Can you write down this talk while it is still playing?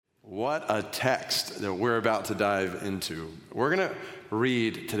What a text that we're about to dive into. We're going to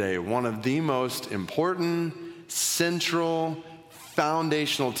read today one of the most important, central,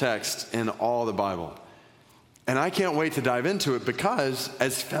 foundational texts in all the Bible. And I can't wait to dive into it because,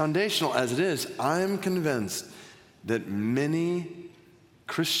 as foundational as it is, I'm convinced that many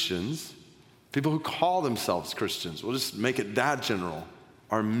Christians, people who call themselves Christians, we'll just make it that general,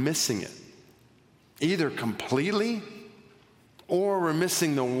 are missing it. Either completely, or we're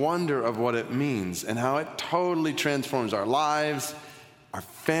missing the wonder of what it means and how it totally transforms our lives, our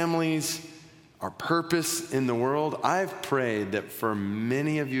families, our purpose in the world. I've prayed that for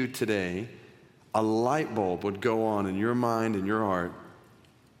many of you today, a light bulb would go on in your mind and your heart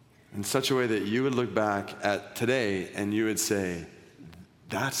in such a way that you would look back at today and you would say,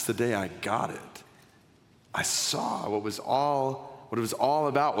 that's the day I got it. I saw what it was all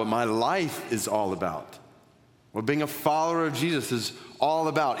about, what my life is all about, what being a follower of Jesus is all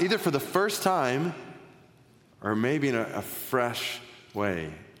about, either for the first time or maybe in a fresh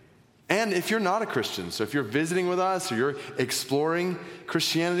way. And if you're not a Christian, so if you're visiting with us or you're exploring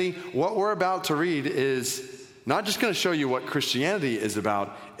Christianity, what we're about to read is not just going to show you what Christianity is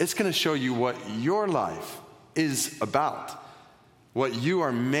about, it's going to show you what your life is about, what you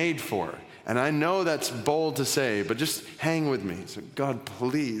are made for. And I know that's bold to say, but just hang with me. So God,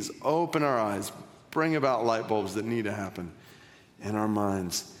 please open our eyes, bring about light bulbs that need to happen in our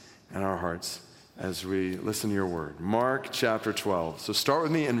minds and our hearts as we listen to your word. Mark chapter 12. So start with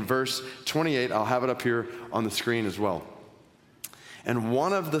me in verse 28. I'll have it up here on the screen as well. And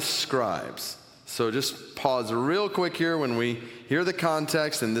one of the scribes, so just pause real quick here when we hear the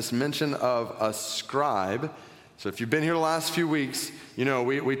context and this mention of a scribe. So if you've been here the last few weeks, you know,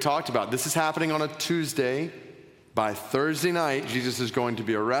 we talked about this is happening on a Tuesday. By Thursday night, Jesus is going to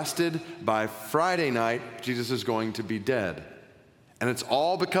be arrested. By Friday night, Jesus is going to be dead. And it's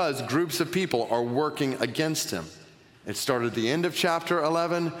all because groups of people are working against him. It started at the end of chapter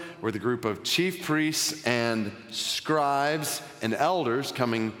 11 with a group of chief priests and scribes and elders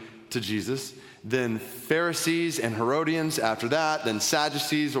coming to Jesus. Then Pharisees and Herodians after that. Then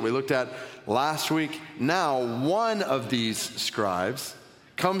Sadducees, what we looked at last week. Now one of these scribes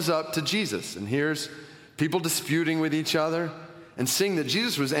comes up to Jesus. And here's people disputing with each other. And seeing that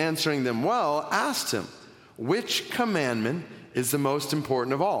Jesus was answering them well, asked him, which commandment is the most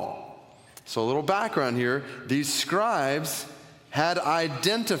important of all? So a little background here. These scribes had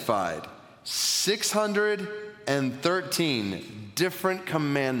identified 613 different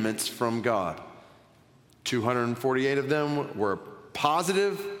commandments from God. 248 of them were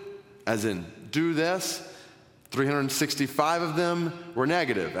positive, as in do this. 365 of them were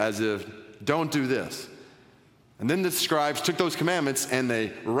negative, as if don't do this. And then the scribes took those commandments and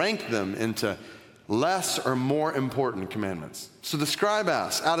they ranked them into less or more important commandments. So the scribe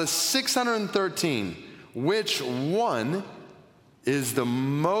asks, out of 613, which one is the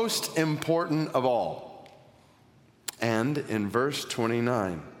most important of all? And in verse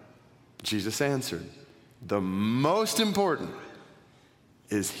 29, Jesus answered, the most important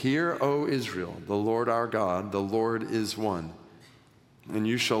is, hear, O Israel, the Lord our God, the Lord is one. And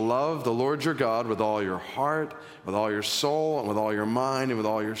you shall love the Lord your God with all your heart, with all your soul, and with all your mind, and with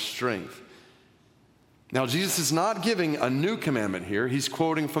all your strength. Now, Jesus is not giving a new commandment here. He's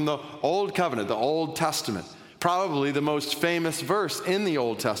quoting from the Old Covenant, the Old Testament, probably the most famous verse in the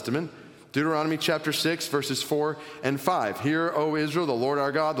Old Testament, Deuteronomy chapter 6, verses 4 and 5. Hear, O Israel, the Lord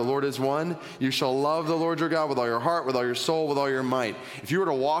our God, the Lord is one. You shall love the Lord your God with all your heart, with all your soul, with all your might. If you were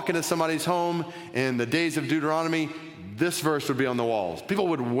to walk into somebody's home in the days of Deuteronomy, this verse would be on the walls. People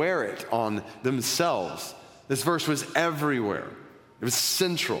would wear it on themselves. This verse was everywhere. It was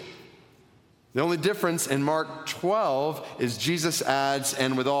central. The only difference in Mark 12 is Jesus adds,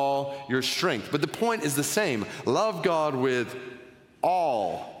 and with all your strength. But the point is the same. Love God with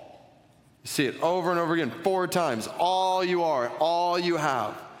all. You see it over and over again, 4 times. All you are, all you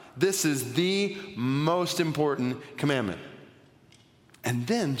have. This is the most important commandment. And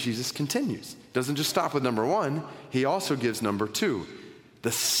then Jesus continues. Doesn't just stop with number 1. He also gives number 2.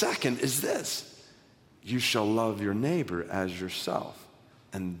 The second is this. You shall love your neighbor as yourself.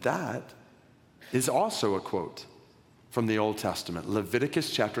 And that is also a quote from the Old Testament.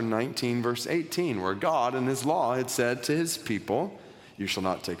 Leviticus chapter 19, verse 18, where God in his law had said to his people, you shall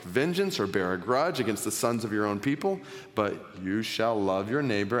not take vengeance or bear a grudge against the sons of your own people, but you shall love your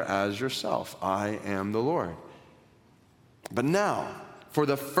neighbor as yourself. I am the Lord. But now, for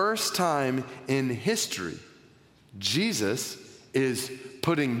the first time in history, Jesus is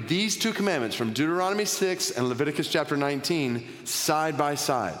putting these 2 commandments from Deuteronomy 6 and Leviticus chapter 19 side by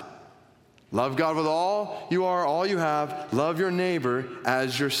side. Love God with all you are, all you have. Love your neighbor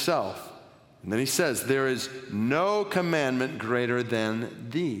as yourself. And then he says, there is no commandment greater than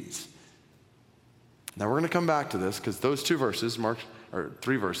these. Now we're going to come back to this because those three verses, Mark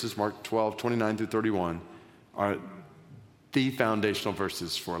 12, 29 through 31, are the foundational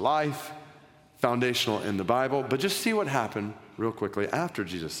verses for life, foundational in the Bible. But just see what happened real quickly after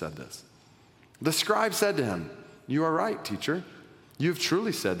Jesus said this. The scribe said to him, "You are right, teacher. You have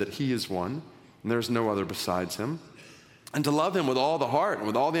truly said that he is one, and there is no other besides him. And to love him with all the heart, and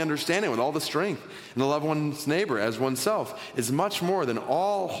with all the understanding, with all the strength, and to love one's neighbor as oneself is much more than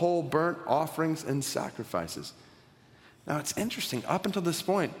all whole burnt offerings and sacrifices." Now it's interesting, up until this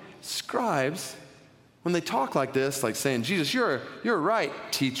point, scribes, when they talk like this, like saying, "Jesus, you're right,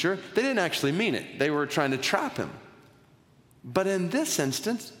 teacher," they didn't actually mean it. They were trying to trap him. But in this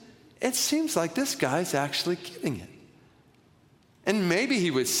instance, it seems like this guy's actually getting it. And maybe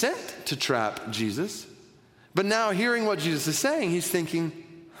he was sent to trap Jesus. But now hearing what Jesus is saying, he's thinking,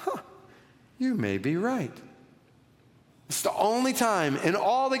 you may be right. It's the only time in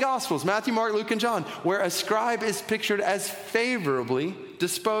all the Gospels, Matthew, Mark, Luke, and John, where a scribe is pictured as favorably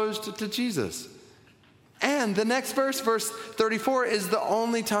disposed to Jesus. And the next verse 34, is the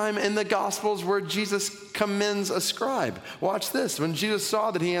only time in the Gospels where Jesus commends a scribe. Watch this. When Jesus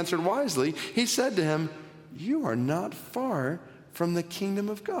saw that he answered wisely, he said to him, "You are not far from the kingdom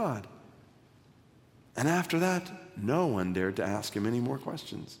of God." And after that, no one dared to ask him any more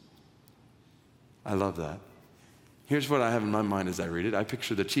questions. I love that. Here's what I have in my mind as I read it. I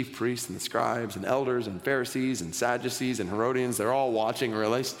picture the chief priests and the scribes and elders and Pharisees and Sadducees and Herodians. They're all watching, or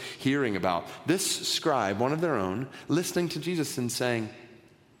at least hearing about this scribe, one of their own, listening to Jesus and saying,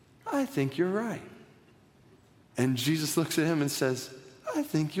 "I think you're right." And Jesus looks at him and says, "I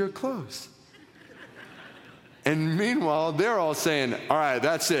think you're close." And meanwhile, they're all saying, "All right,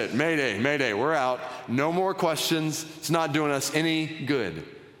 that's it. Mayday, mayday, we're out. No more questions. It's not doing us any good."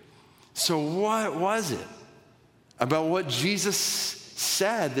 So what was it about what Jesus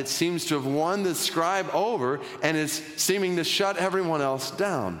said that seems to have won the scribe over and is seeming to shut everyone else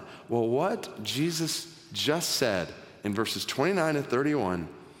down? Well, what Jesus just said in verses 29 and 31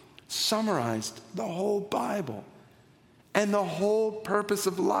 summarized the whole Bible and the whole purpose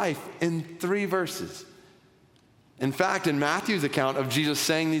of life in 3 verses. In fact, in Matthew's account of Jesus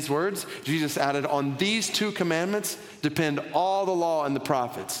saying these words, Jesus added, "On these 2 commandments depend all the law and the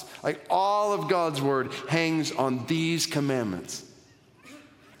prophets." Like all of God's word hangs on these commandments.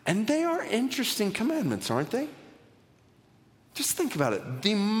 And they are interesting commandments, aren't they? Just think about it.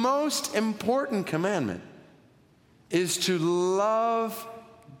 The most important commandment is to love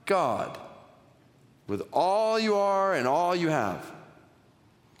God with all you are and all you have.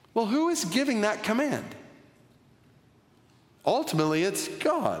 Well, who is giving that command? Ultimately, it's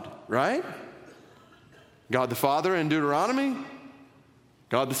God, right? God the Father in Deuteronomy,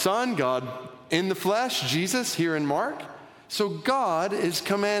 God the Son, God in the flesh, Jesus here in Mark. So God is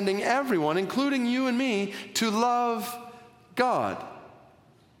commanding everyone, including you and me, to love God,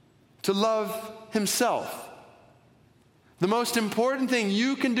 to love himself. The most important thing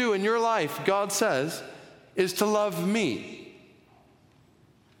you can do in your life, God says, is to love me.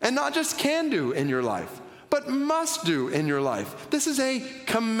 And not just can do in your life, but must do in your life. This is a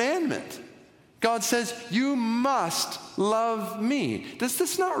commandment. God says, you must love me. Does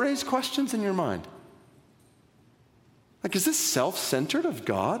this not raise questions in your mind? Like, is this self-centered of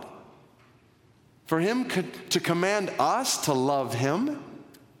God? For him to command us to love him?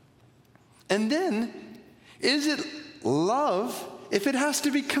 And then, is it love if it has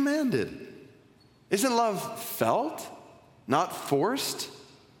to be commanded? Isn't love felt, not forced?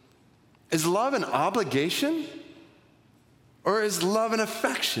 Is love an obligation? Or is love an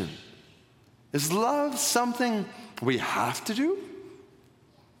affection? Is love something we have to do?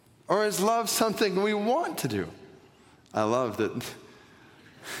 Or is love something we want to do? I love that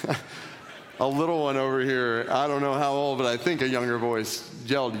a little one over here, I don't know how old, but I think a younger voice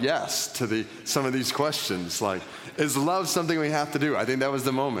yelled yes to some of these questions. Like, is love something we have to do? I think that was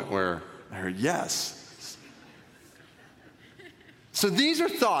the moment where I heard yes. So these are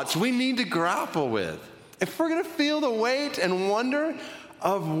thoughts we need to grapple with if we're going to feel the weight and wonder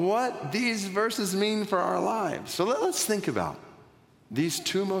of what these verses mean for our lives. So let's think about these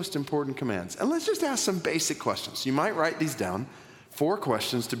 2 most important commands. And let's just ask some basic questions. You might write these down, 4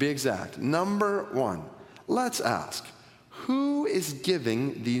 questions to be exact. Number 1, let's ask, who is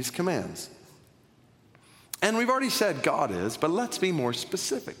giving these commands? And we've already said God is, but let's be more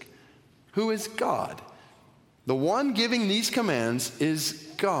specific. Who is God? The one giving these commands is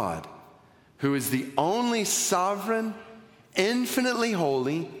God, who is the only sovereign, infinitely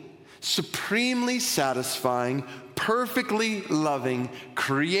holy, supremely satisfying, perfectly loving,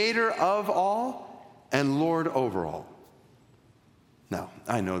 creator of all, and Lord over all. Now,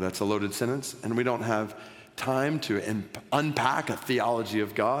 I know that's a loaded sentence, and we don't have time to unpack a theology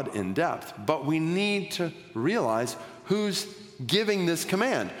of God in depth, but we need to realize who's giving this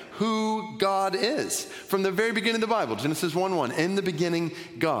command, who God is. From the very beginning of the Bible, Genesis 1:1, in the beginning,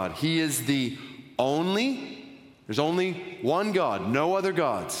 God. He is the only, there's only one God, no other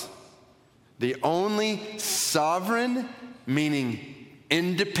gods. The only sovereign, meaning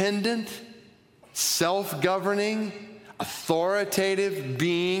independent, self-governing, authoritative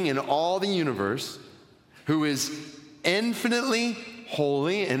being in all the universe, who is infinitely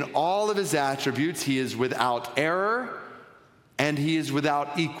holy in all of his attributes. He is without error and he is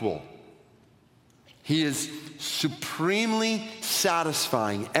without equal. He is supremely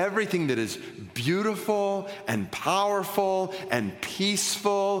satisfying. Everything that is beautiful and powerful and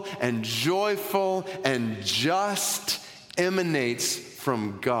peaceful and joyful and just emanates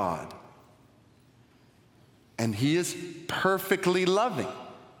from God. And he is perfectly loving.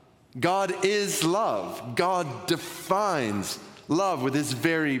 God is love. God defines love with his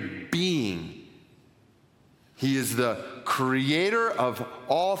very being. He is the creator of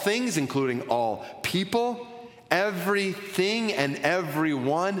all things, including all people. Everything and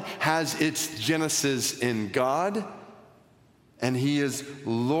everyone has its genesis in God. And he is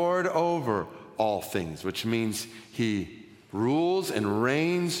Lord over all things, which means he rules and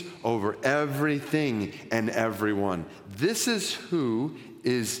reigns over everything and everyone. This is who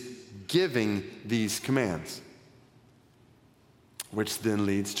is giving these commands. Which then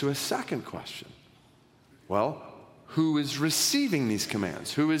leads to a second question. Well, who is receiving these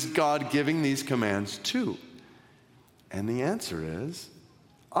commands? Who is God giving these commands to? And the answer is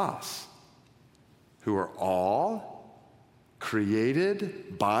us, who are all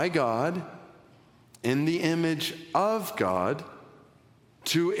created by God in the image of God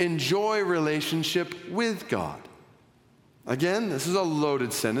to enjoy relationship with God. Again, this is a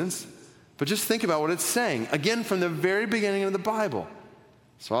loaded sentence, but just think about what it's saying. Again, from the very beginning of the Bible.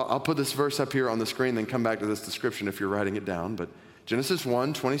 So I'll put this verse up here on the screen, then come back to this description if you're writing it down. But Genesis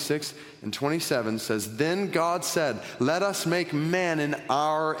 1:26 and 27 says, "Then God said, let us make man in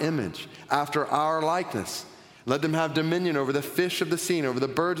our image, after our likeness. Let them have dominion over the fish of the sea, and over the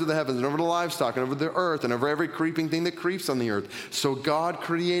birds of the heavens, and over the livestock, and over the earth, and over every creeping thing that creeps on the earth." So God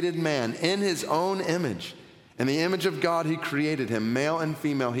created man in his own image. In the image of God, he created him. Male and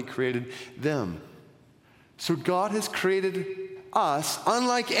female, he created them. So God has created us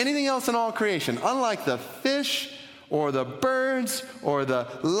unlike anything else in all creation, unlike the fish or the birds or the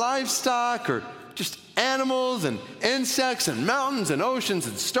livestock or just animals and insects and mountains and oceans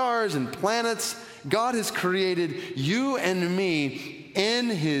and stars and planets. God has created you and me in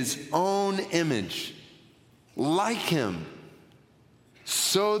his own image, like him,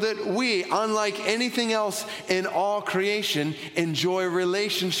 so that we, unlike anything else in all creation, enjoy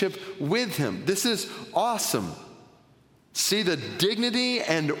relationship with him. This is awesome. See the dignity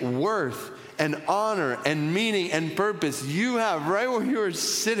and worth and honor and meaning and purpose you have right where you are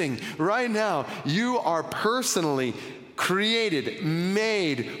sitting right now. You are personally created,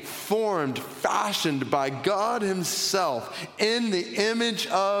 made, formed, fashioned by God himself in the image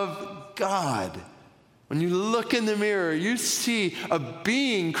of God. When you look in the mirror, you see a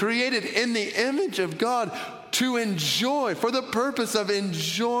being created in the image of God to enjoy, for the purpose of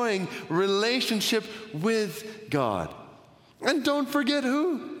enjoying relationship with God. And don't forget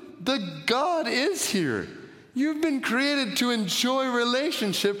who the God is here. You've been created to enjoy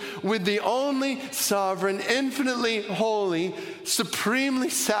relationship with the only sovereign, infinitely holy, supremely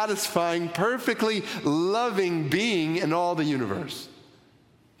satisfying, perfectly loving being in all the universe.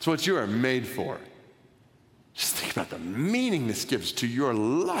 It's what you are made for. Just think about the meaning this gives to your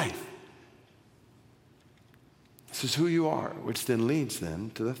life. This is who you are, which then leads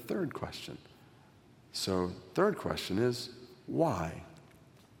then to the third question. So, third question is, why?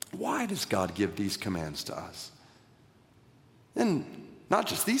 Why does God give these commands to us? And not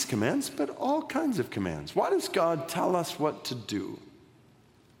just these commands, but all kinds of commands. Why does God tell us what to do?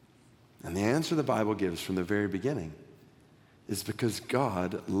 And the answer the Bible gives from the very beginning is because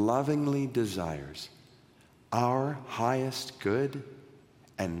God lovingly desires our highest good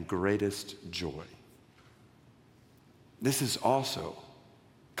and greatest joy. This is also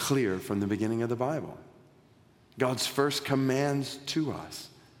clear from the beginning of the Bible. God's first commands to us.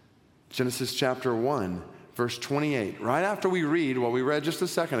 Genesis chapter 1, verse 28. Right after we read what we read just a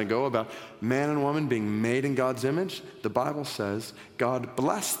second ago about man and woman being made in God's image, the Bible says God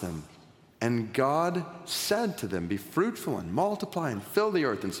blessed them And God said to them, be fruitful and multiply and fill the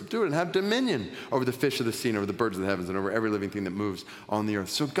earth and subdue it and have dominion over the fish of the sea and over the birds of the heavens and over every living thing that moves on the earth.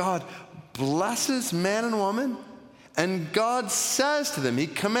 So God blesses man and woman, and God says to them, he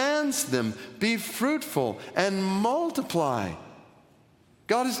commands them, be fruitful and multiply.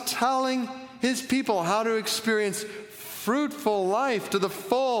 God is telling his people how to experience fruitful life to the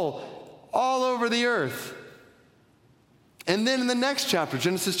full all over the earth. And then in the next chapter,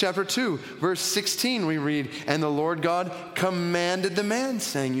 Genesis chapter 2, verse 16, we read, and the Lord God commanded the man,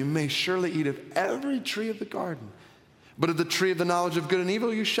 saying, you may surely eat of every tree of the garden, but of the tree of the knowledge of good and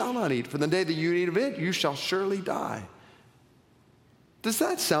evil you shall not eat. For the day that you eat of it, you shall surely die. Does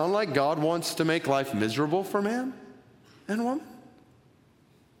that sound like God wants to make life miserable for man and woman?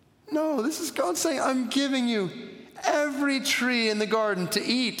 No, this is God saying, I'm giving you every tree in the garden to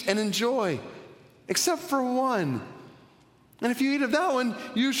eat and enjoy, except for one. And if you eat of that one,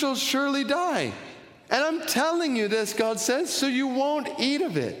 you shall surely die. And I'm telling you this, God says, so you won't eat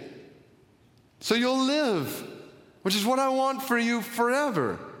of it. So you'll live, which is what I want for you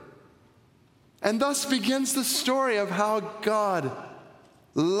forever. And thus begins the story of how God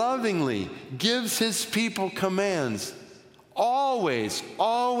lovingly gives his people commands, always,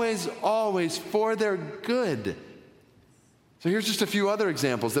 always, always for their good. So here's just a few other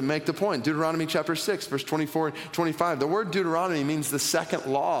examples that make the point. Deuteronomy chapter 6, verse 24, 25. The word Deuteronomy means the second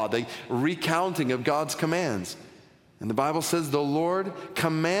law, the recounting of God's commands. And the Bible says the Lord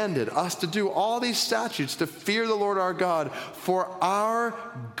commanded us to do all these statutes, to fear the Lord our God for our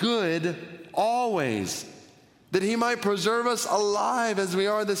good always, that he might preserve us alive as we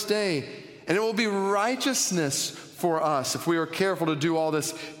are this day. And it will be righteousness for us if we are careful to do all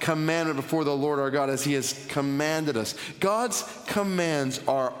this commandment before the Lord our God as he has commanded us. God's commands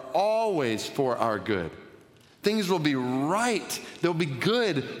are always for our good. Things will be right. They'll be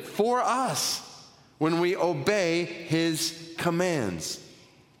good for us when we obey his commands.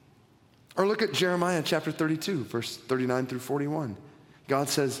 Or look at Jeremiah chapter 32, verse 39 through 41. God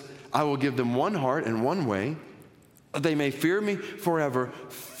says, I will give them one heart and one way, that they may fear me forever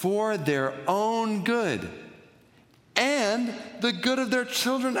for their own good and the good of their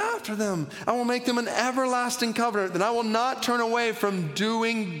children after them. I will make them an everlasting covenant, that I will not turn away from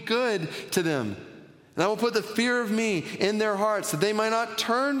doing good to them. And I will put the fear of me in their hearts, that they might not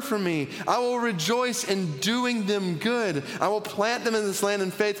turn from me. I will rejoice in doing them good. I will plant them in this land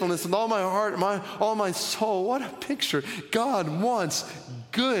in faithfulness with all my heart, all my soul. What a picture. God wants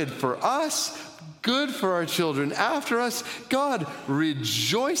good for us, good for our children after us. God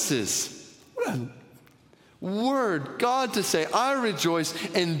rejoices. What a word, God to say, I rejoice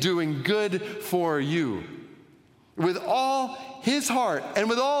in doing good for you. With all his heart and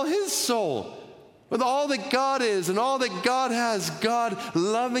with all his soul, with all that God is and all that God has, God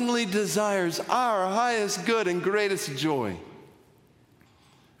lovingly desires our highest good and greatest joy.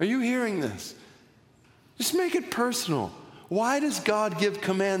 Are you hearing this? Just make it personal. Why does God give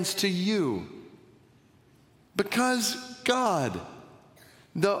commands to you? Because God,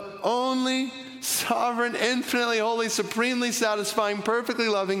 the only sovereign, infinitely holy, supremely satisfying, perfectly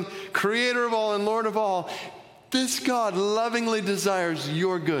loving, creator of all and Lord of all, this God lovingly desires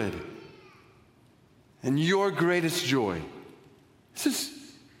your good and your greatest joy. This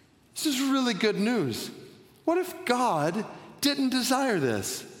is really good news. What if God didn't desire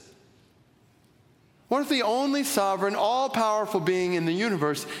this? What if the only sovereign, all-powerful being in the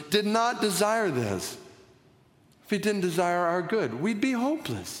universe did not desire this? If he didn't desire our good, we'd be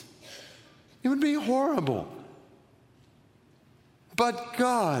hopeless. It would be horrible. But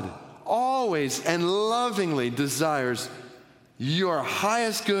God always and lovingly desires your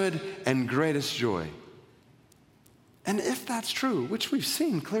highest good and greatest joy. And if that's true, which we've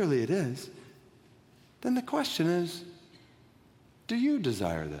seen clearly it is, then the question is, do you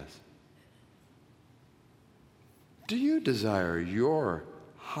desire this? Do you desire your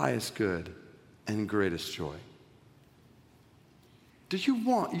highest good and greatest joy? Do you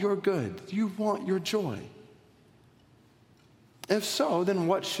want your good? Do you want your joy? If so, then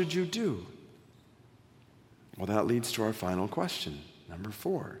what should you do? Well, that leads to our final question, number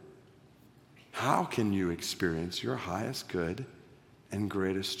 4. How can you experience your highest good and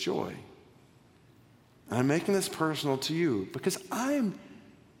greatest joy? And I'm making this personal to you because I'm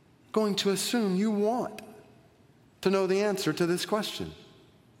going to assume you want to know the answer to this question.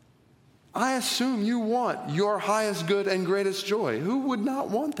 I assume you want your highest good and greatest joy. Who would not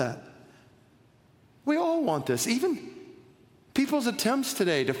want that? We all want this. Even people's attempts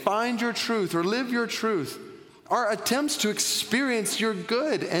today to find your truth or live your truth are attempts to experience your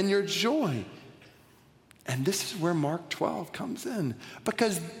good and your joy. And this is where Mark 12 comes in,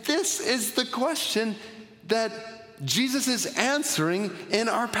 because this is the question that Jesus is answering in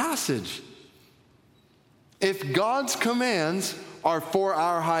our passage. If God's commands are for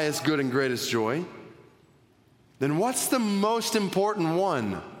our highest good and greatest joy, then what's the most important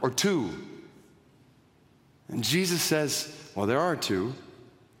one or two? And Jesus says, well, there are two,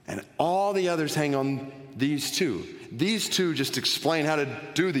 and all the others hang on these two. These two just explain how to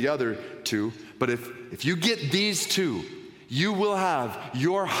do the other two, but if you get these two, you will have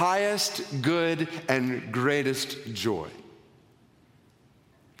your highest good and greatest joy.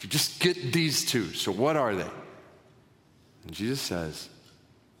 If you just get these two. So what are they? And Jesus says,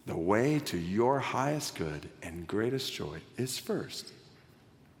 the way to your highest good and greatest joy is first,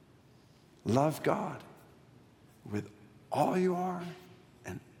 love God with all you are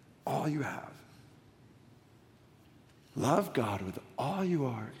and all you have. Love God with all you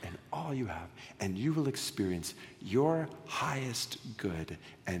are and all you have, and you will experience your highest good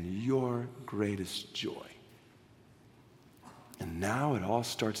and your greatest joy. And now it all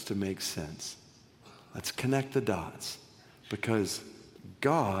starts to make sense. Let's connect the dots, because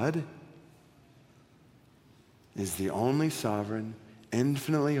God is the only sovereign,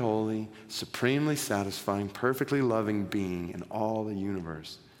 infinitely holy, supremely satisfying, perfectly loving being in all the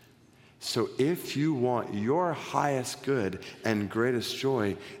universe. So if you want your highest good and greatest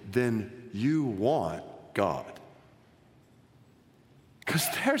joy, then you want God. Because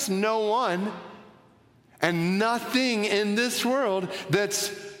there's no one and nothing in this world that's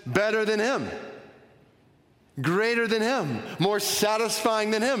better than him, greater than him, more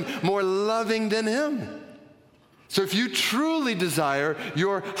satisfying than him, more loving than him. So if you truly desire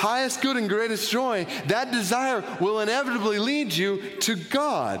your highest good and greatest joy, that desire will inevitably lead you to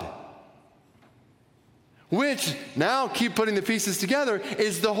God. Which, now keep putting the pieces together,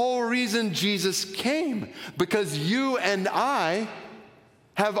 is the whole reason Jesus came. Because you and I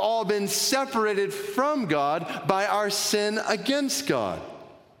have all been separated from God by our sin against God.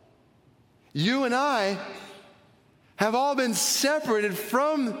 You and I have all been separated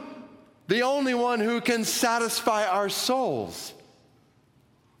from the only one who can satisfy our souls.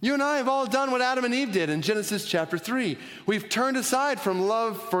 You and I have all done what Adam and Eve did in Genesis chapter 3. We've turned aside from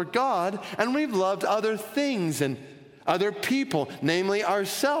love for God, and we've loved other things and other people, namely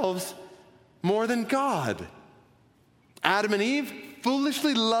ourselves, more than God. Adam and Eve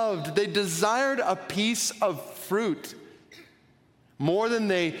foolishly loved, they desired a piece of fruit more than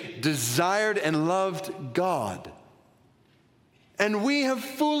they desired and loved God. And we have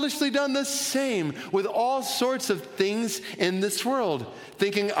foolishly done the same with all sorts of things in this world,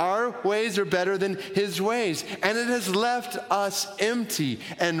 thinking our ways are better than his ways. And it has left us empty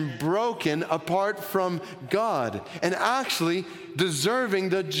and broken apart from God, and actually deserving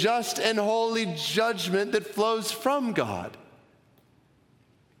the just and holy judgment that flows from God.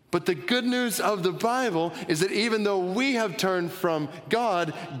 But the good news of the Bible is that even though we have turned from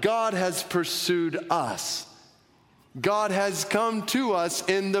God, God has pursued us. God has come to us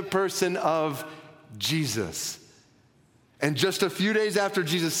in the person of Jesus. And just a few days after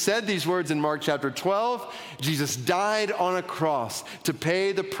Jesus said these words in Mark chapter 12, Jesus died on a cross to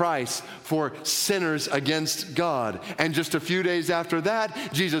pay the price for sinners against God. And just a few days after that,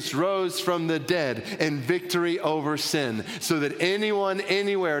 Jesus rose from the dead in victory over sin, so that anyone,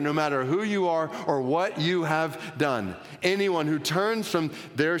 anywhere, no matter who you are or what you have done, anyone who turns from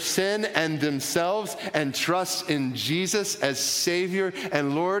their sin and themselves and trusts in Jesus as Savior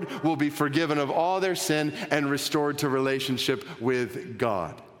and Lord will be forgiven of all their sin and restored to relationship with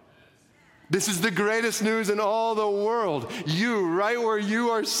God. This is the greatest news in all the world. You, right where you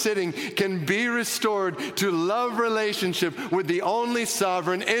are sitting, can be restored to love relationship with the only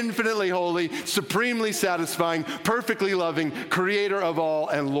sovereign, infinitely holy, supremely satisfying, perfectly loving, creator of all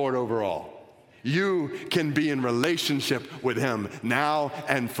and Lord over all. You can be in relationship with him now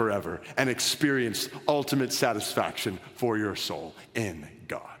and forever and experience ultimate satisfaction for your soul in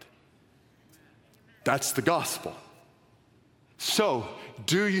God. That's the gospel. So,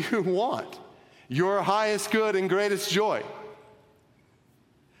 do you want your highest good and greatest joy?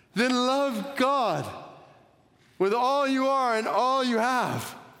 Then love God with all you are and all you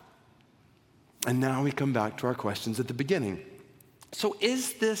have. And now we come back to our questions at the beginning. So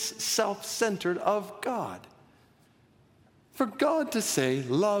is this self-centered of God? For God to say,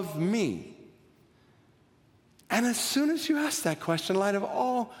 love me. And as soon as you ask that question, in light of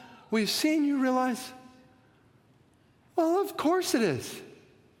all we've seen, you realize, well, of course it is.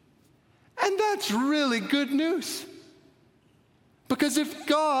 And that's really good news. Because if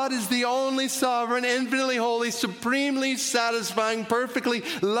God is the only sovereign, infinitely holy, supremely satisfying, perfectly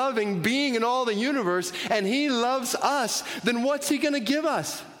loving being in all the universe, and he loves us, then what's he going to give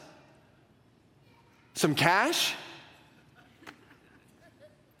us? Some cash?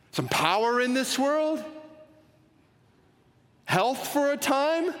 Some power in this world? Health for a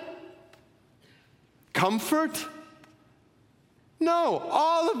time? Comfort? No,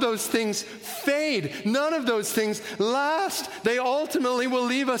 all of those things fade. None of those things last. They ultimately will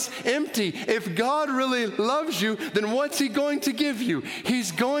leave us empty. If God really loves you, then what's he going to give you?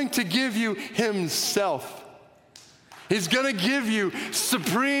 He's going to give you himself. He's going to give you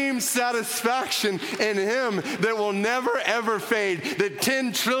supreme satisfaction in him that will never, ever fade, that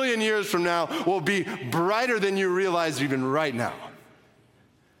 10 trillion years from now will be brighter than you realize even right now.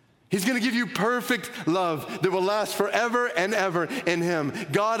 He's going to give you perfect love that will last forever and ever in him.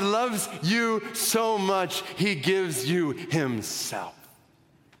 God loves you so much, he gives you himself.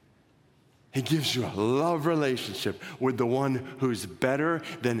 He gives you a love relationship with the one who's better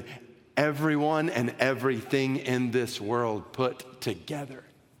than everyone and everything in this world put together.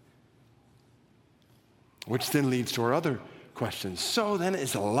 Which then leads to our other question. So then,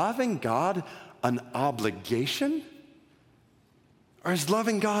 is loving God an obligation? Or is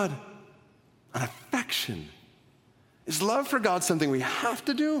loving God an affection? Is love for God something we have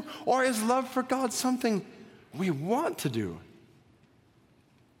to do? Or is love for God something we want to do?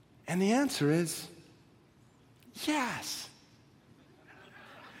 And the answer is yes.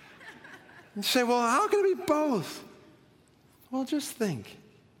 You say, well, how can it be both? Well, just think.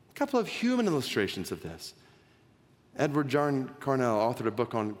 A couple of human illustrations of this. Edward John Carnell authored a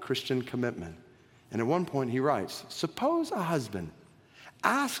book on Christian commitment. And at one point he writes, suppose a husband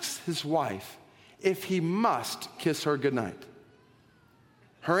asks his wife if he must kiss her goodnight.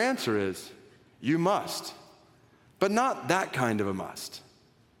 Her answer is, you must, but not that kind of a must.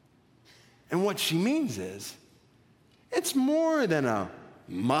 And what she means is, it's more than a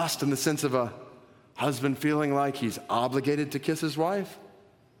must in the sense of a husband feeling like he's obligated to kiss his wife,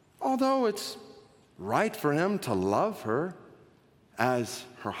 although it's right for him to love her as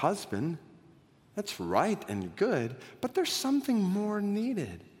her husband. That's right and good, but there's something more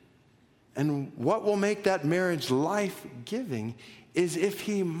needed. And what will make that marriage life-giving is if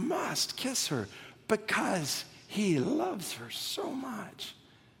he must kiss her because he loves her so much.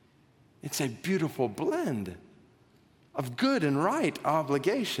 It's a beautiful blend of good and right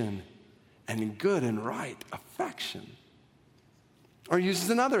obligation and good and right affection. Or uses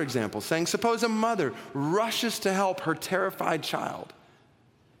another example, saying, suppose a mother rushes to help her terrified child.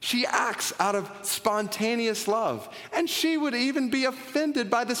 She acts out of spontaneous love, and she would even be offended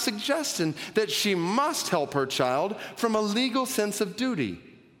by the suggestion that she must help her child from a legal sense of duty.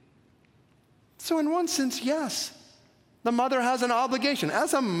 So in one sense, yes, the mother has an obligation.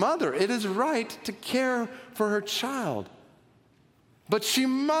 As a mother, it is right to care for her child. But she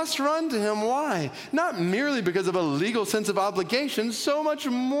must run to him. Why? Not merely because of a legal sense of obligation, so much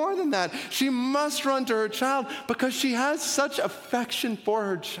more than that. She must run to her child because she has such affection for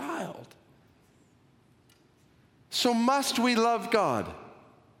her child. So must we love God?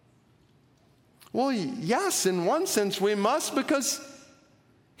 Well, yes, in one sense we must, because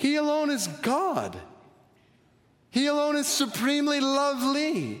he alone is God. He alone is supremely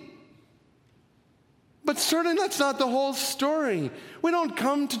lovely. But certainly that's not the whole story. We don't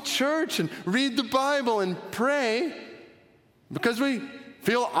come to church and read the Bible and pray because we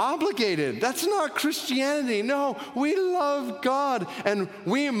feel obligated. That's not Christianity. No, we love God, and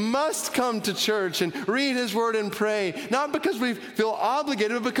we must come to church and read his word and pray, not because we feel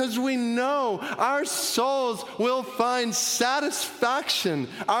obligated, but because we know our souls will find satisfaction.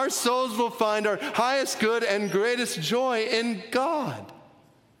 Our souls will find our highest good and greatest joy in God.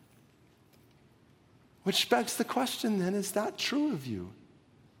 Which begs the question then, is that true of you?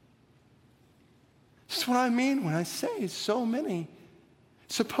 That's what I mean when I say so many.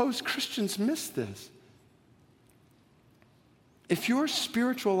 Suppose Christians miss this. If your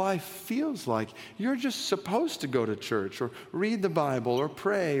spiritual life feels like you're just supposed to go to church or read the Bible or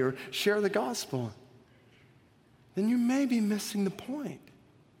pray or share the gospel, then you may be missing the point.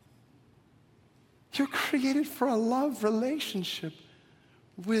 You're created for a love relationship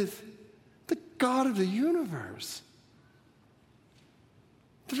with the God of the universe.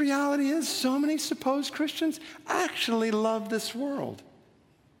 The reality is, so many supposed Christians actually love this world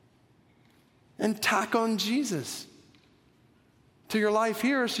and tack on Jesus to your life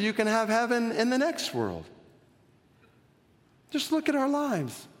here so you can have heaven in the next world. Just look at our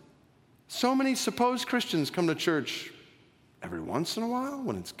lives. So many supposed Christians come to church every once in a while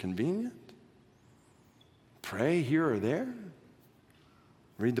when it's convenient, pray here or there,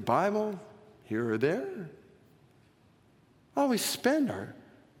 read the Bible here or there. We spend our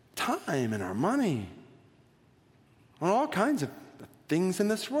time and our money on all kinds of things in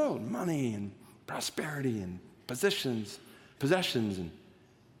this world, money and prosperity and possessions and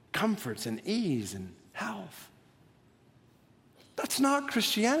comforts and ease and health. That's not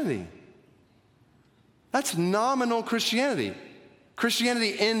Christianity. That's nominal Christianity.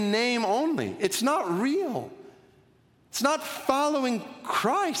 Christianity in name only. It's not real. It's not following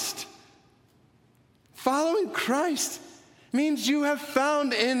Christ. Following Christ means you have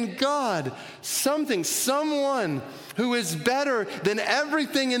found in God someone who is better than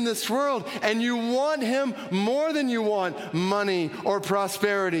everything in this world, and you want him more than you want money or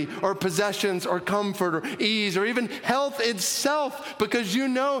prosperity or possessions or comfort or ease or even health itself, because you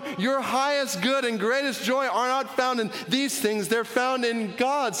know your highest good and greatest joy are not found in these things. They're found in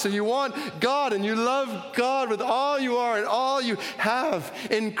God. So you want God and you love God with all you are and all you have.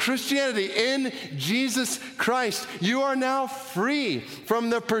 In Christianity, in Jesus Christ, you are now free from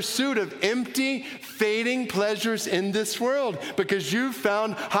the pursuit of empty, fading pleasures in this world, because you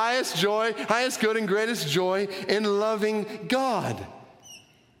found highest joy, highest good and greatest joy in loving God.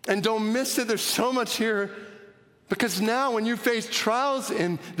 And don't miss it. There's so much here, because now when you face trials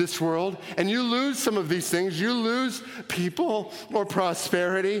in this world and you lose some of these things, you lose people or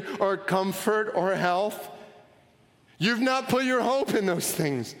prosperity or comfort or health. You've not put your hope in those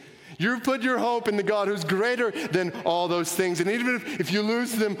things. You've put your hope in the God who's greater than all those things. And even if you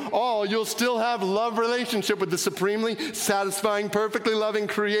lose them all, you'll still have love relationship with the supremely satisfying, perfectly loving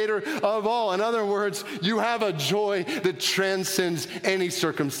creator of all. In other words, you have a joy that transcends any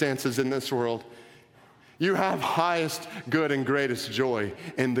circumstances in this world. You have highest good and greatest joy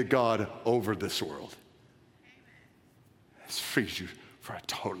in the God over this world. It frees you for a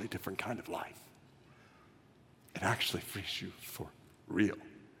totally different kind of life. It actually frees you for real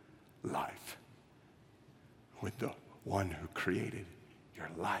life with the one who created your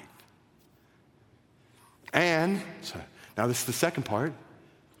life. And so now this is the second part.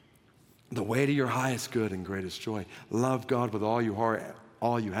 The way to your highest good and greatest joy. Love God with all you are,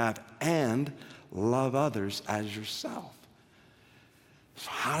 all you have, and love others as yourself. So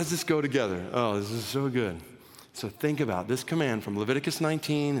how does this go together? Oh, this is so good. So think about this command from Leviticus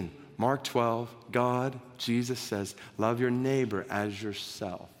 19 and Mark 12. God, Jesus says, love your neighbor as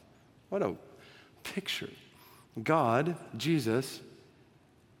yourself. What a picture. God, Jesus,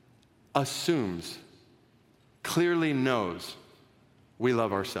 assumes, clearly knows we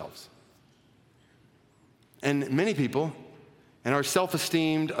love ourselves. And many people in our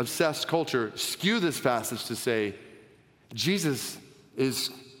self-esteemed, obsessed culture skew this passage to say, Jesus is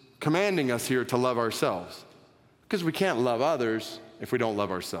commanding us here to love ourselves, because we can't love others if we don't love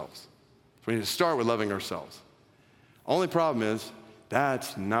ourselves. So we need to start with loving ourselves. Only problem is,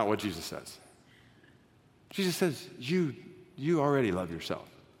 that's not what Jesus says. Jesus says, you already love yourself.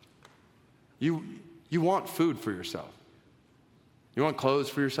 You want food for yourself. You want clothes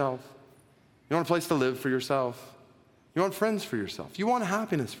for yourself. You want a place to live for yourself. You want friends for yourself. You want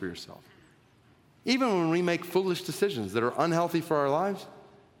happiness for yourself. Even when we make foolish decisions that are unhealthy for our lives,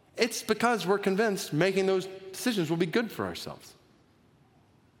 it's because we're convinced making those decisions will be good for ourselves.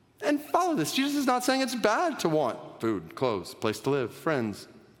 And follow this. Jesus is not saying it's bad to want food, clothes, place to live, friends,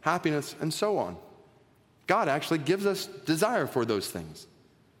 happiness, and so on. God actually gives us desire for those things.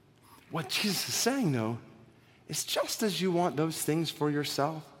 What Jesus is saying, though, is just as you want those things for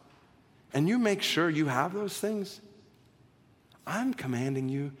yourself, and you make sure you have those things, I'm commanding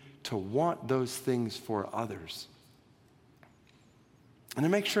you to want those things for others. And to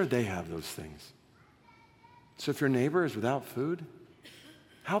make sure they have those things. So if your neighbor is without food,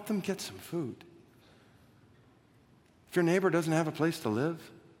 help them get some food. If your neighbor doesn't have a place to live,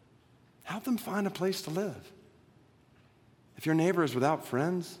 help them find a place to live. If your neighbor is without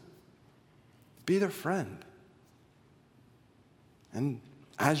friends, be their friend. And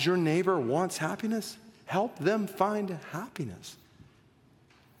as your neighbor wants happiness, help them find happiness.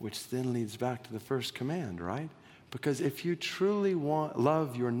 Which then leads back to the first command, right? Because if you truly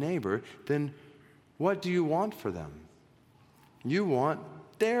love your neighbor, then what do you want for them? You want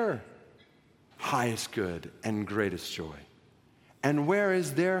their highest good and greatest joy. And where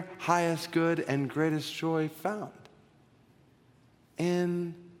is their highest good and greatest joy found?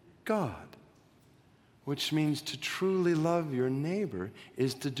 In God. Which means to truly love your neighbor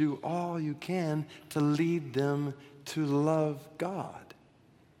is to do all you can to lead them to love God.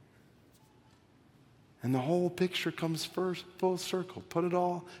 And the whole picture comes first full circle. Put it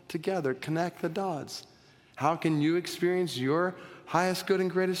all together. Connect the dots. How can you experience your highest good and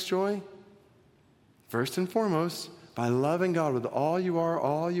greatest joy? First and foremost, by loving God with all you are,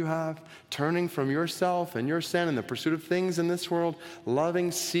 all you have, turning from yourself and your sin and the pursuit of things in this world,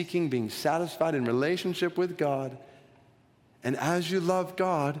 loving, seeking, being satisfied in relationship with God. And as you love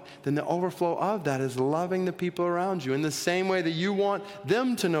God, then the overflow of that is loving the people around you in the same way that you want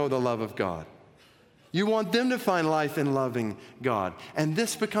them to know the love of God. You want them to find life in loving God. And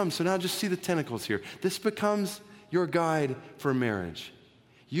this becomes, so now just see the tentacles here. This becomes your guide for marriage.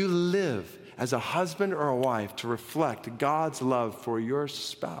 You live as a husband or a wife to reflect God's love for your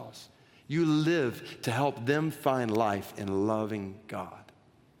spouse. You live to help them find life in loving God.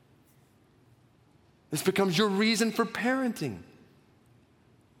 This becomes your reason for parenting.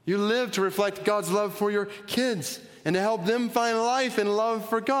 You live to reflect God's love for your kids and to help them find life in love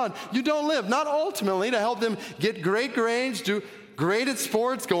for God. You don't live, not ultimately to help them get great grades, do great at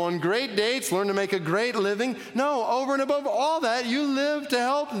sports, go on great dates, learn to make a great living. No, over and above all that, you live to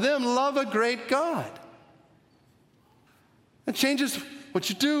help them love a great God. It changes what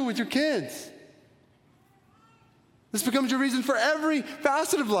you do with your kids. This becomes your reason for every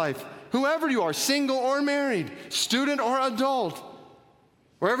facet of life. Whoever you are, single or married, student or adult,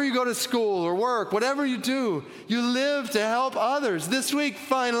 wherever you go to school or work, whatever you do, you live to help others this week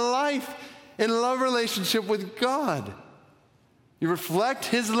find life in love relationship with God. You reflect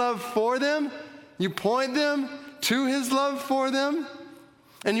His love for them. You point them to His love for them.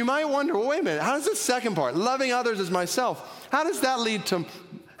 And you might wonder, well, wait a minute, how does the second part, loving others as myself, how does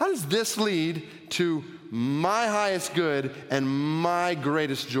this lead to my highest good and my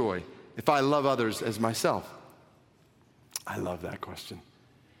greatest joy if I love others as myself? I love that question.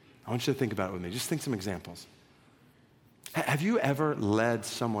 I want you to think about it with me. Just think some examples. Have you ever led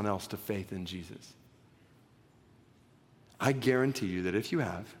someone else to faith in Jesus? I guarantee you that if you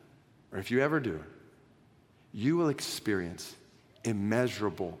have, or if you ever do, you will experience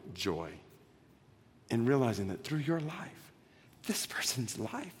immeasurable joy in realizing that through your life, this person's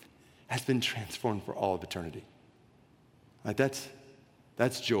life has been transformed for all of eternity. Like that's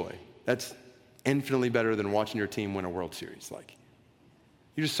joy. That's infinitely better than watching your team win a World Series. Like,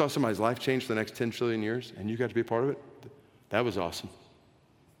 you just saw somebody's life change for the next 10 trillion years, and you got to be a part of it. That was awesome.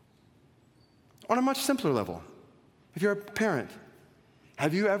 On a much simpler level, if you're a parent,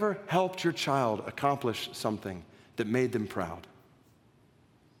 have you ever helped your child accomplish something that made them proud?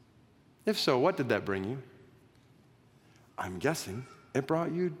 If so, what did that bring you? I'm guessing it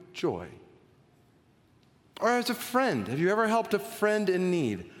brought you joy. Or as a friend, have you ever helped a friend in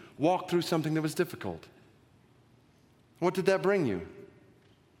need walk through something that was difficult? What did that bring you?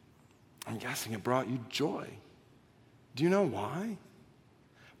 I'm guessing it brought you joy. Do you know why?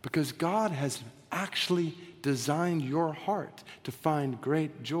 Because God has actually designed your heart to find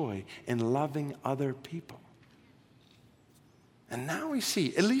great joy in loving other people. And now we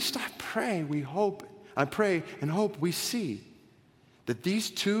see, at least I pray and hope we see that these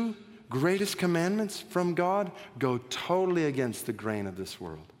two greatest commandments from God go totally against the grain of this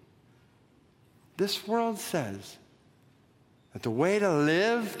world. This world says that the way to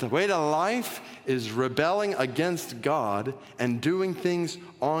live, the way to life is rebelling against God and doing things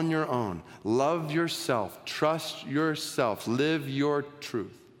on your own. Love yourself, trust yourself, live your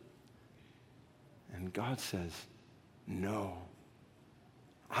truth. And God says, no.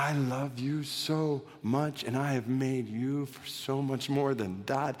 I love you so much, and I have made you for so much more than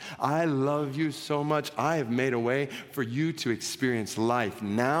that. I love you so much, I have made a way for you to experience life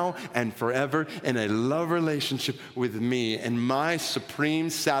now and forever in a love relationship with me and my supreme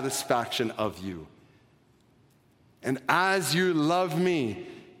satisfaction of you. And as you love me,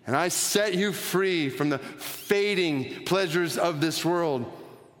 and I set you free from the fading pleasures of this world,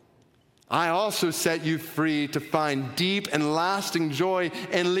 I also set you free to find deep and lasting joy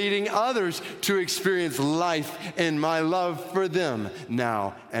in leading others to experience life in my love for them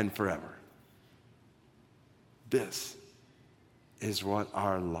now and forever. This is what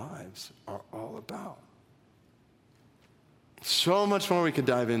our lives are all about. So much more we could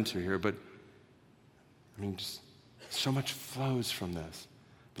dive into here, but just so much flows from this.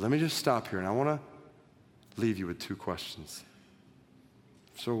 But let me just stop here, and I want to leave you with two questions.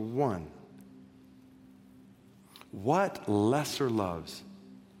 So one, what lesser loves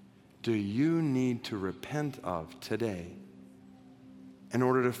do you need to repent of today in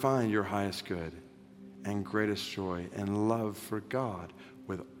order to find your highest good and greatest joy and love for God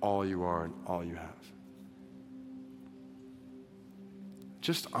with all you are and all you have?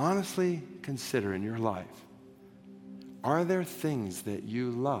 Just honestly consider in your life, are there things that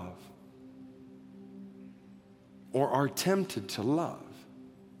you love or are tempted to love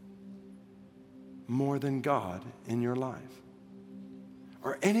more than God in your life?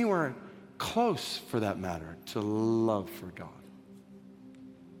 Or anywhere close for that matter, to love for God.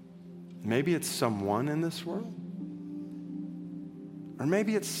 Maybe it's someone in this world, or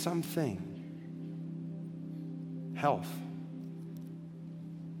maybe it's something. Health,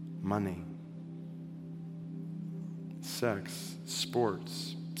 money, sex,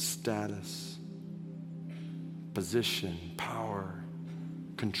 sports, status, position, power,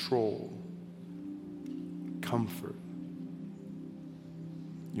 control, comfort,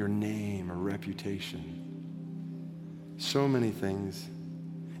 your name or reputation. So many things.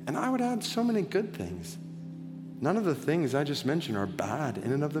 And I would add so many good things. None of the things I just mentioned are bad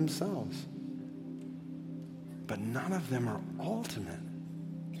in and of themselves. But none of them are ultimate.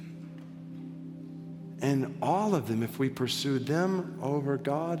 And all of them, if we pursue them over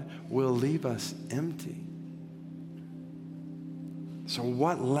God, will leave us empty. So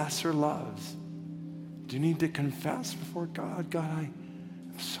what lesser loves do you need to confess before God? God,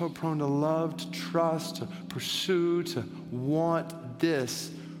 I'm so prone to love, to trust, to pursue, to want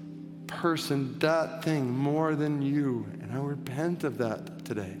this person, that thing more than you. And I repent of that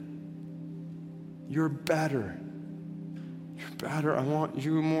today. You're better. You're better. I want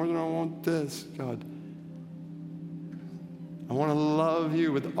you more than I want this, God. I want to love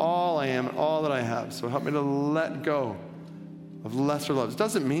you with all I am and all that I have. So help me to let go of lesser loves. It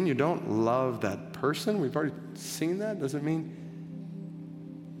doesn't mean you don't love that person. We've already seen that. It doesn't mean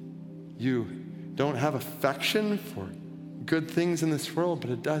you don't have affection for good things in this world, but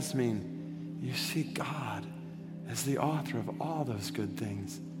it does mean you see God as the author of all those good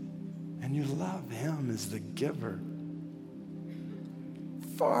things. And you love him as the giver.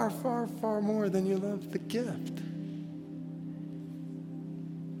 Far, far, far more than you love the gift.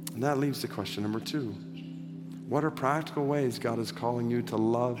 And that leads to question number 2. What are practical ways God is calling you to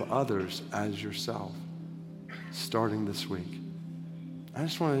love others as yourself, starting this week? I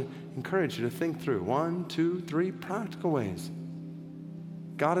just want to encourage you to think through 1, 2, 3 practical ways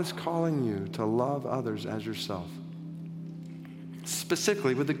God is calling you to love others as yourself,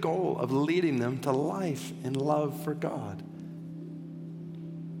 specifically with the goal of leading them to life in love for God.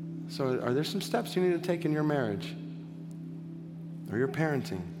 So are there some steps you need to take in your marriage or your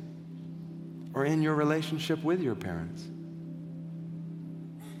parenting or in your relationship with your parents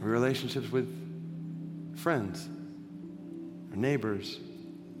or relationships with friends or neighbors,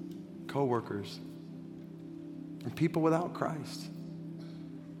 co-workers, or people without Christ?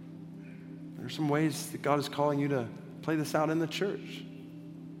 There are some ways that God is calling you to play this out in the church.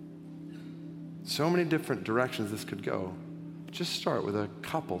 So many different directions this could go. Just start with a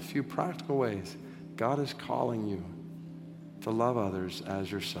few practical ways God is calling you to love others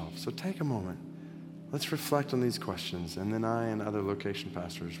as yourself. So take a moment. Let's reflect on these questions, and then I and other location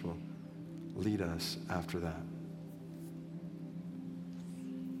pastors will lead us after that.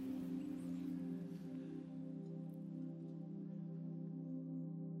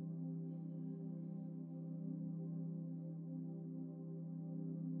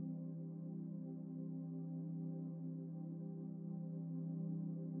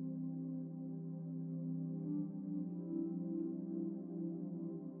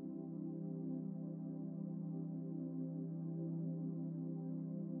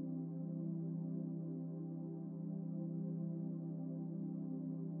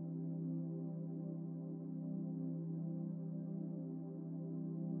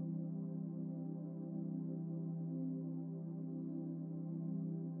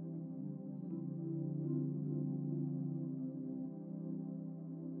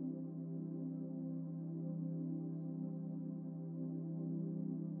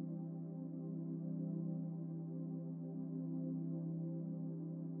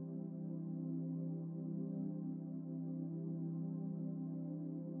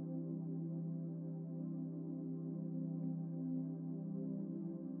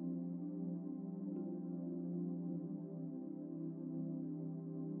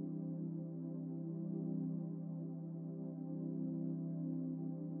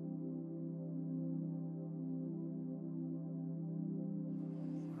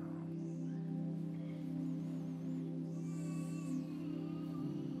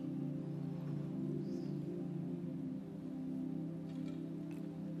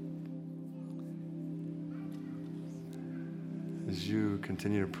 As you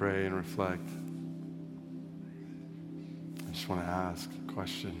continue to pray and reflect, I just want to ask a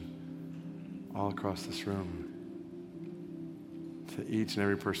question all across this room to each and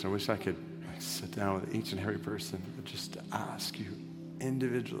every person. I wish I could sit down with each and every person, but just to ask you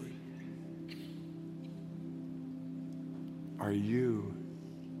individually, are you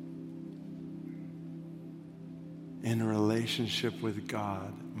in a relationship with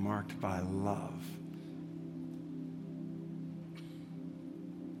God marked by love.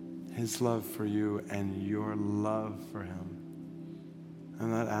 His love for you and your love for him.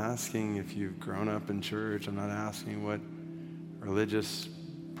 I'm not asking if you've grown up in church. I'm not asking what religious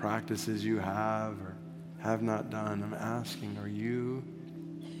practices you have or have not done. I'm asking, are you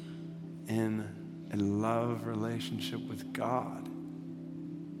in a love relationship with God?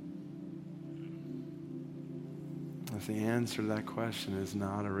 If the answer to that question is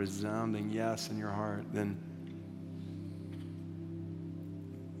not a resounding yes in your heart, then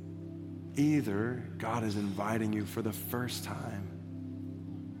either God is inviting you for the first time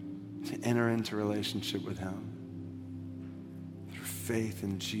to enter into relationship with him through faith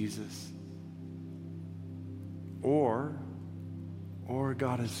in Jesus, or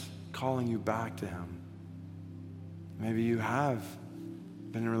God is calling you back to him. Maybe you have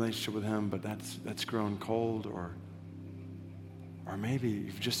been in a relationship with him, but that's grown cold, or maybe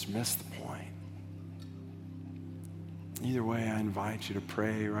you've just missed the point. Either way, I invite you to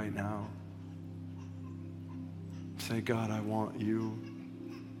pray right now. Say, God, I want you.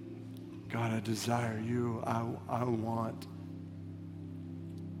 God, I desire you. I want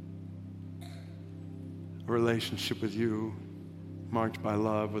a relationship with you marked by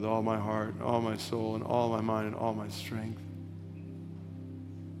love with all my heart, and all my soul, and all my mind, and all my strength.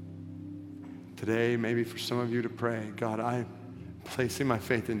 Today, maybe for some of you to pray, God, I'm placing my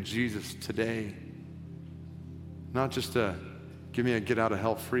faith in Jesus today. Not just to give me a get out of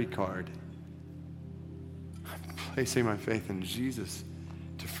hell free card. I'm placing my faith in Jesus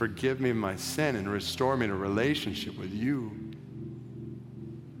to forgive me of my sin and restore me to a relationship with you.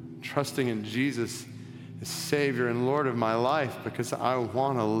 Trusting in Jesus as Savior and Lord of my life because I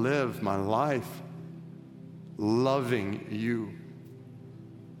want to live my life loving you,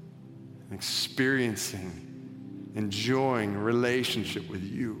 experiencing, enjoying relationship with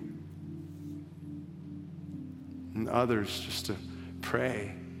you. And others just to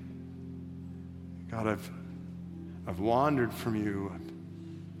pray, God, I've wandered from you.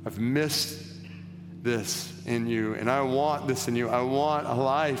 I've missed this in you, and I want this in you. I want a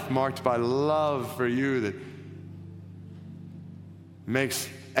life marked by love for you that makes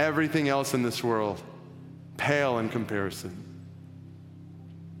everything else in this world pale in comparison.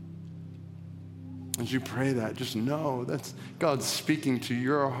 As you pray that, just know that's God speaking to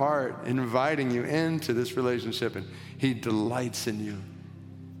your heart, inviting you into this relationship, and he delights in you.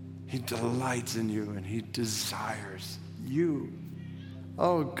 He delights in you, and he desires you.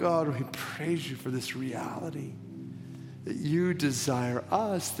 Oh God, we praise you for this reality, that you desire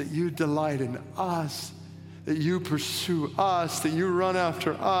us, that you delight in us, that you pursue us, that you run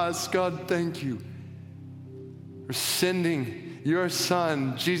after us. God, thank you for sending your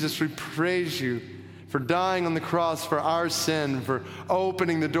Son. Jesus, we praise you for dying on the cross for our sin, for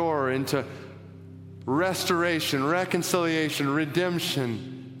opening the door into restoration, reconciliation,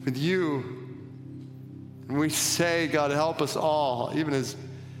 redemption with you. And we say, God, help us all. Even as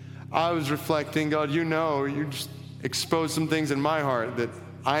I was reflecting, God, you know, you just exposed some things in my heart that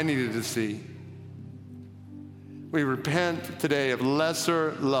I needed to see. We repent today of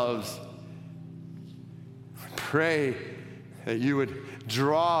lesser loves. I pray that you would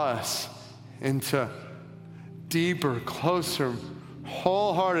draw us into deeper, closer,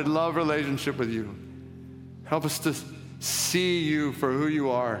 wholehearted love relationship with you. Help us to see you for who you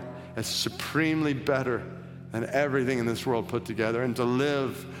are, as supremely better than everything in this world put together, and to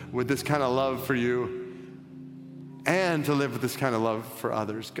live with this kind of love for you and to live with this kind of love for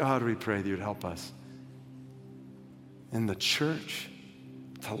others. God, we pray that you'd help us in the church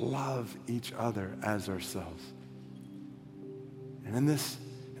to love each other as ourselves. And in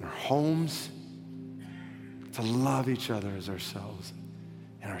our homes, to love each other as ourselves.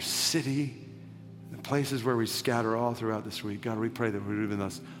 In our city, the places where we scatter all throughout this week, God, we pray that we would be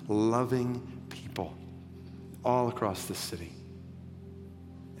those loving people all across the city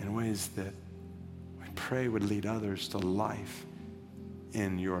in ways that we pray would lead others to life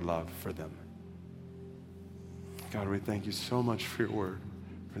in your love for them. God, we thank you so much for your word,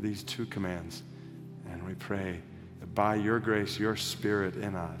 for these two commands. And we pray that by your grace, your Spirit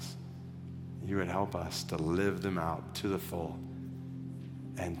in us, you would help us to live them out to the full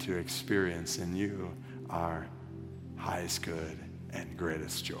and to experience in you our highest good and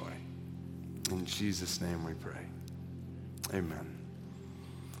greatest joy. In Jesus' name we pray. Amen.